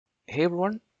Hey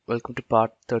everyone, welcome to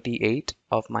part 38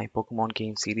 of my Pokemon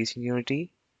game series in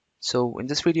Unity. So in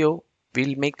this video,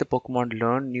 we'll make the Pokemon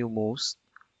learn new moves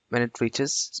when it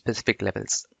reaches specific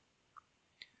levels.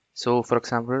 So for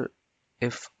example,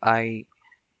 if I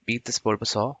beat this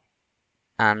Bulbasaur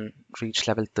and reach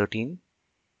level 13,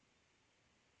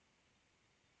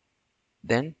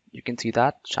 then you can see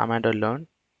that Charmander learned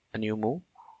a new move.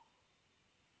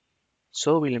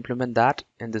 So we'll implement that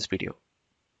in this video.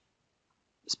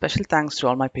 Special thanks to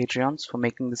all my Patreons for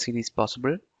making the series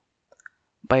possible.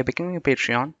 By becoming a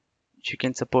Patreon, you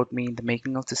can support me in the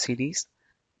making of the series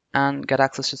and get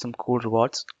access to some cool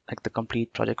rewards like the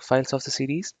complete project files of the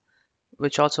series,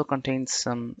 which also contains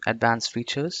some advanced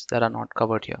features that are not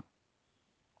covered here.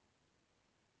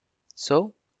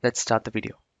 So let's start the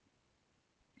video.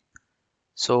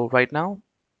 So right now,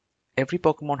 every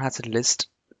Pokemon has a list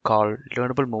called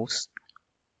learnable moves,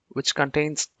 which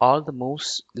contains all the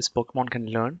moves this Pokemon can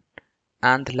learn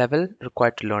and the level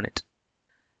required to learn it.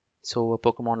 So a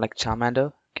Pokemon like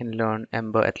Charmander can learn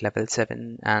Ember at level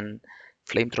 7 and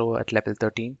Flamethrower at level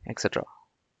 13, etc.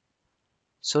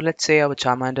 So let's say our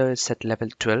Charmander is at level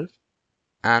 12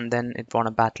 and then it won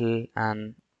a battle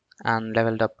and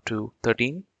leveled up to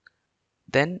 13,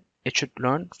 then it should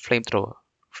learn Flamethrower,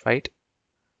 right?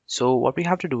 So what we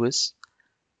have to do is,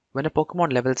 when a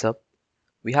Pokemon levels up,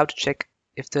 we have to check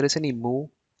if there is any move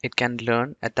it can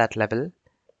learn at that level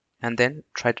and then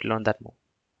try to learn that move.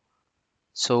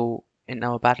 So in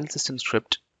our battle system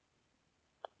script,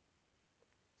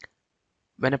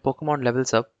 when a Pokemon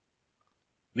levels up,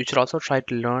 we should also try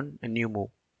to learn a new move.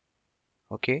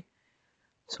 Okay,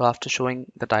 so after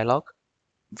showing the dialog,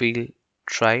 we'll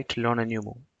try to learn a new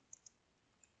move.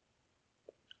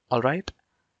 Alright,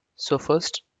 so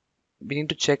first we need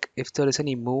to check if there is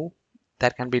any move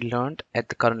that can be learned at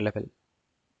the current level.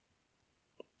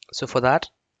 So for that,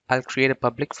 I'll create a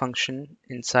public function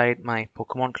inside my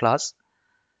Pokemon class.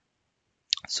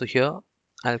 So here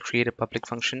I'll create a public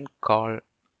function called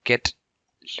get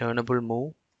learnable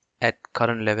move at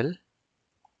current level,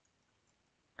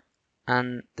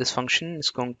 and this function is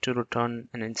going to return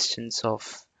an instance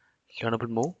of learnable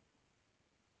move.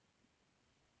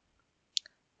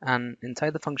 And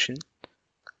inside the function,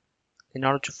 in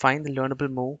order to find the learnable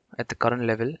move at the current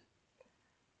level,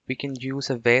 we can use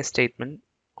a where statement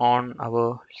on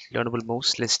our learnable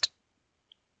moves list.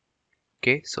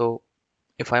 Okay, so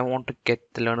if I want to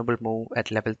get the learnable move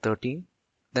at level 13,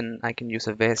 then I can use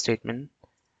a where statement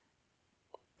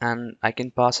and I can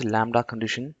pass a lambda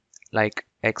condition like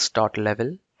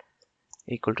x.level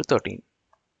equal to 13.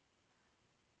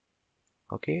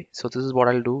 Okay, so this is what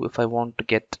I'll do if I want to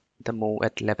get the move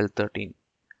at level 13.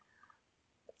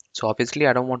 So obviously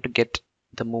I don't want to get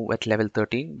the move at level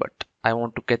 13, but I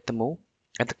want to get the move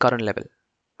at the current level,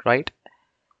 right?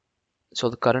 So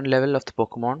the current level of the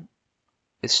Pokemon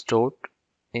is stored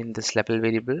in this level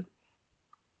variable.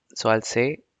 So I'll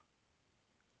say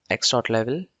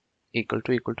x.level equal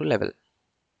to level.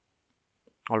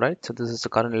 Alright, so this is the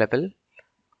current level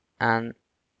and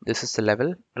this is the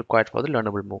level required for the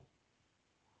learnable move.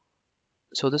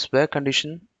 So this where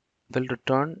condition will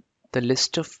return the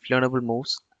list of learnable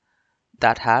moves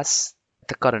that has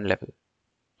the current level.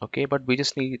 Okay, but we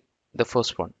just need the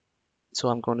first one. So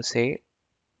I'm going to say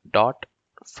dot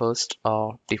first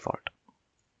or default.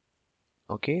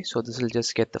 Okay, so this will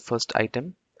just get the first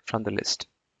item from the list.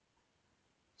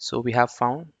 So we have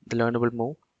found the learnable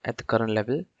move at the current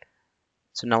level.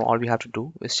 So now all we have to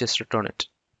do is just return it.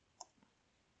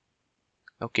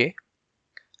 Okay,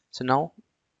 so now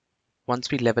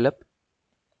once we level up,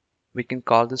 we can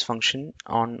call this function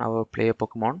on our player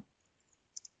Pokemon.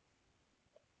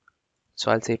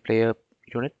 So I'll say player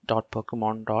unit dot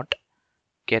Pokemon dot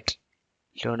get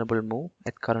learnable move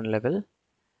at current level,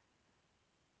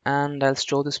 and I'll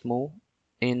store this move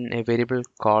in a variable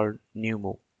called new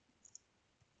move.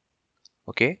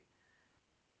 Okay,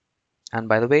 and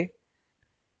by the way,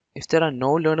 if there are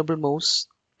no learnable moves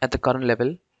at the current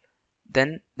level,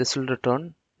 then this will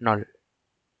return null.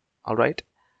 Alright,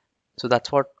 so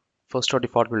that's what first or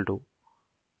default will do.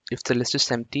 If the list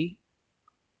is empty,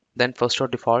 then first or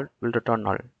default will return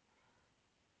null.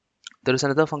 There is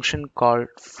another function called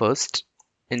first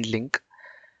in link.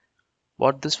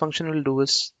 What this function will do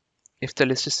is, if the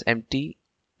list is empty,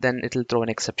 then it will throw an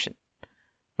exception.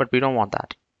 But we don't want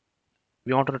that.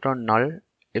 We want to return null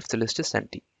if the list is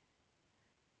empty.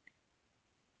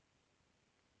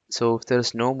 So if there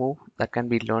is no move that can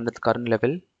be learned at the current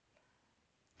level,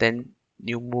 then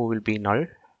new move will be null.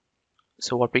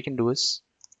 So what we can do is,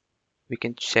 we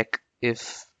can check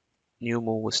if new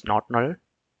move is not null.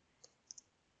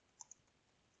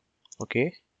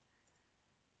 Okay,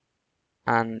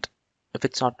 and If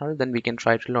it's not null, then we can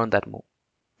try to learn that move,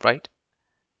 right?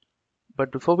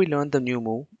 But before we learn the new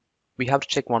move, we have to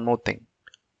check one more thing.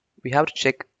 We have to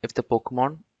check if the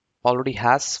Pokemon already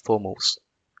has 4 moves.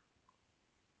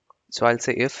 So I'll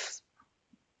say if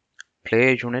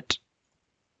player unit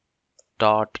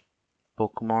dot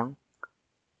Pokemon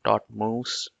dot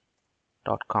moves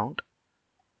dot count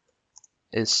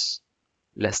is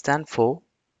less than 4,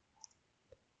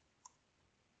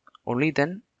 only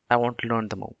then I want to learn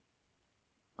the move.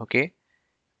 Okay,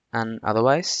 and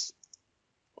otherwise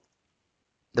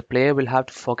the player will have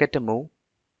to forget a move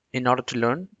in order to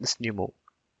learn this new move.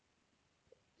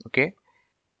 Okay,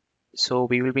 so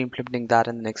we will be implementing that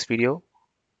in the next video,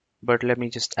 but let me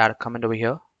just add a comment over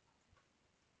here.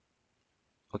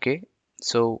 Okay,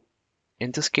 so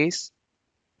in this case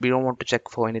we don't want to check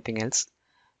for anything else.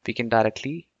 We can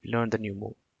directly learn the new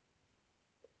move.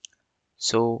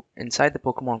 So inside the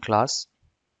Pokemon class,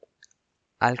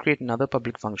 I'll create another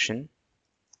public function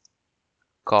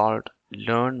called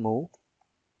learn move,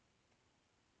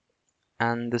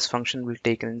 and this function will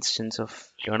take an instance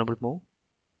of learnable move.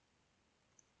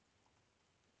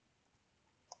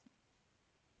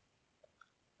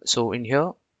 So in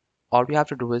here, all we have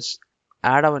to do is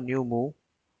add our new move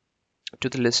to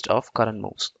the list of current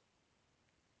moves.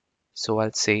 So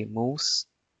I'll say moves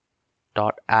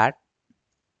dot add,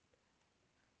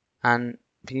 and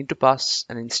we need to pass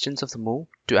an instance of the move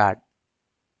to add.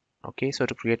 Okay, so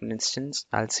to create an instance,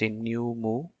 I'll say new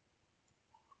move,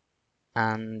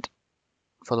 and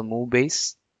for the move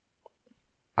base,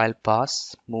 I'll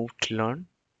pass move to learn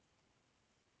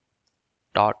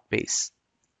dot base.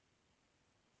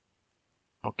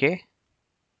 Okay,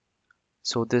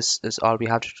 so this is all we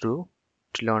have to do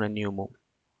to learn a new move.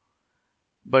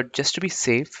 But just to be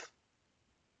safe,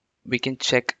 we can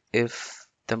check if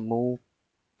the move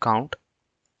count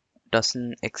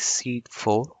doesn't exceed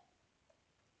 4,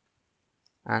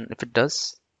 and if it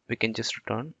does, we can just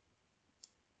return,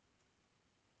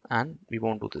 and we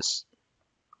won't do this.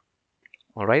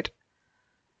 All right,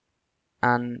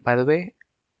 and by the way,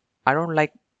 I don't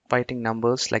like writing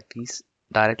numbers like these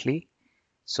directly,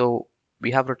 so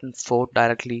we have written 4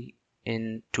 directly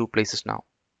in 2 places now,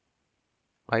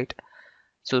 right?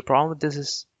 So the problem with this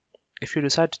is if you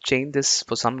decide to change this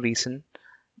for some reason,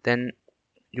 then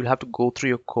you'll have to go through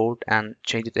your code and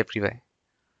change it everywhere.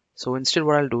 So instead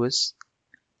what I'll do is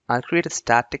I'll create a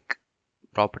static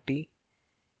property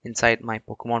inside my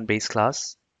Pokemon base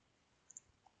class,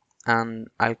 and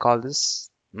I'll call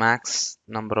this max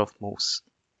number of moves.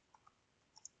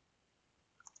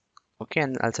 Okay,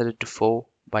 and I'll set it to 4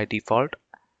 by default.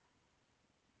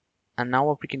 And now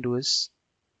what we can do is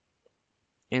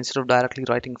instead of directly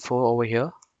writing 4 over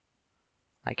here,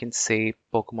 I can say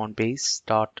Pokemon base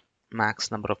dot max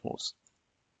number of moves.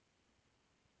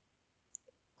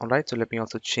 Alright, so let me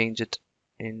also change it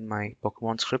in my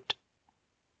Pokemon script.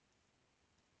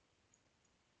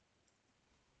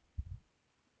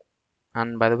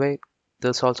 And by the way,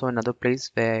 there's also another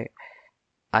place where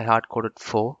I hard coded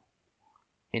 4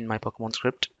 in my Pokemon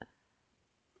script.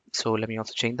 So let me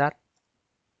also change that.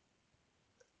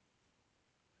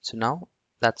 So now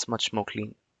that's much more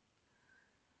clean.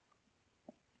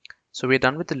 So we're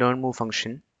done with the learn move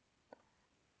function.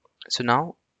 So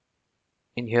now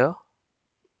in here,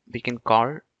 we can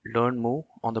call learn move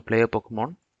on the player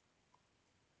Pokemon.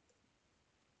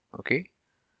 Okay.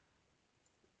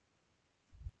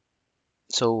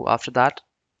 So after that,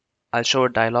 I'll show a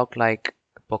dialog like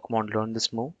Pokemon learn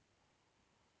this move.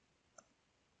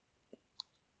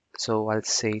 So I'll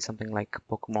say something like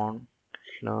Pokemon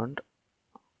learned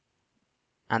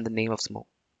and the name of the move.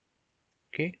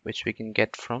 Okay, which we can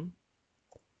get from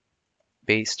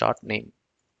base.name.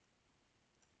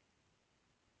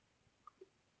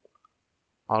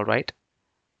 All right.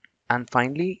 And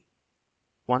finally,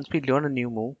 once we learn a new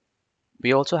move,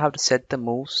 we also have to set the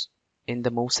moves in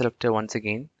the MoveSelector once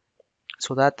again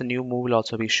so that the new move will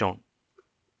also be shown.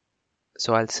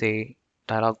 So I'll say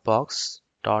dialog box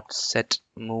dot set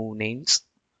move names,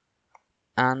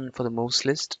 and for the moves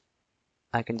list,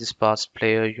 I can just pass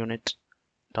player unit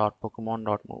dot Pokemon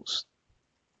dot moves.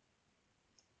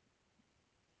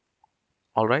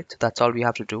 All right, so that's all we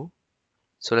have to do.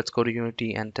 So let's go to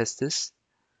Unity and test this.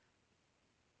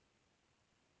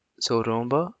 So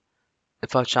remember,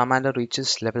 if our Charmander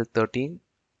reaches level 13,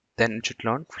 then it should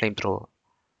learn Flamethrower.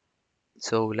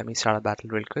 So let me start a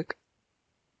battle real quick.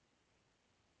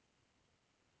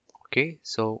 Okay,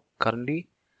 so currently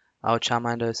our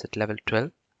Charmander is at level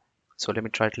 12. So let me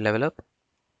try to level up.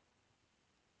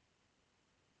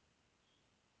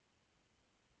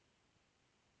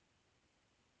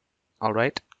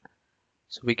 Alright,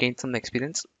 so we gained some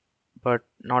experience, but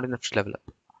not enough to level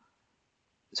up.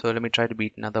 So let me try to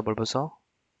beat another Bulbasaur.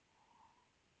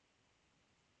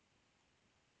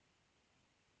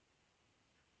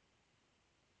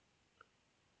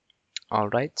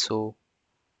 Alright, so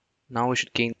now we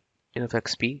should gain enough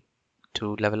XP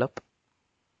to level up.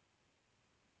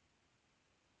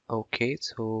 Okay,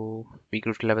 so we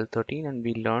grew to level 13 and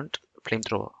we learned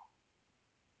Flamethrower.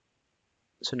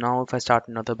 So now if I start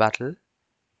another battle,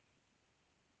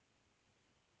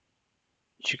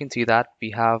 you can see that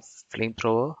we have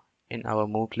Flamethrower in our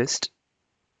move list.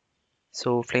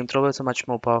 So Flamethrower is a much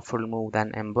more powerful move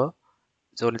than Ember.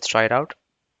 So let's try it out.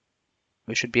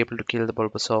 We should be able to kill the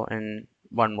Bulbasaur in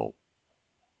one move.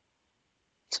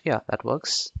 So yeah, that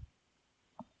works.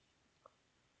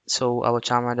 So our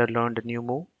Charmander learned a new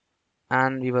move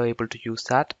and we were able to use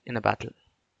that in a battle.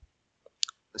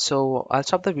 So I'll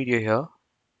stop the video here,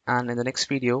 and in the next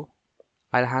video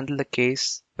I'll handle the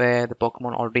case where the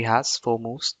Pokemon already has 4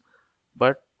 moves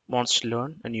but wants to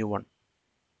learn a new one.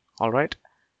 Alright,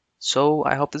 so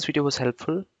I hope this video was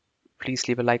helpful. Please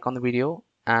leave a like on the video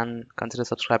and consider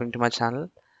subscribing to my channel.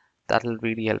 That'll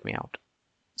really help me out.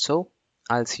 So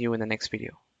I'll see you in the next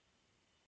video.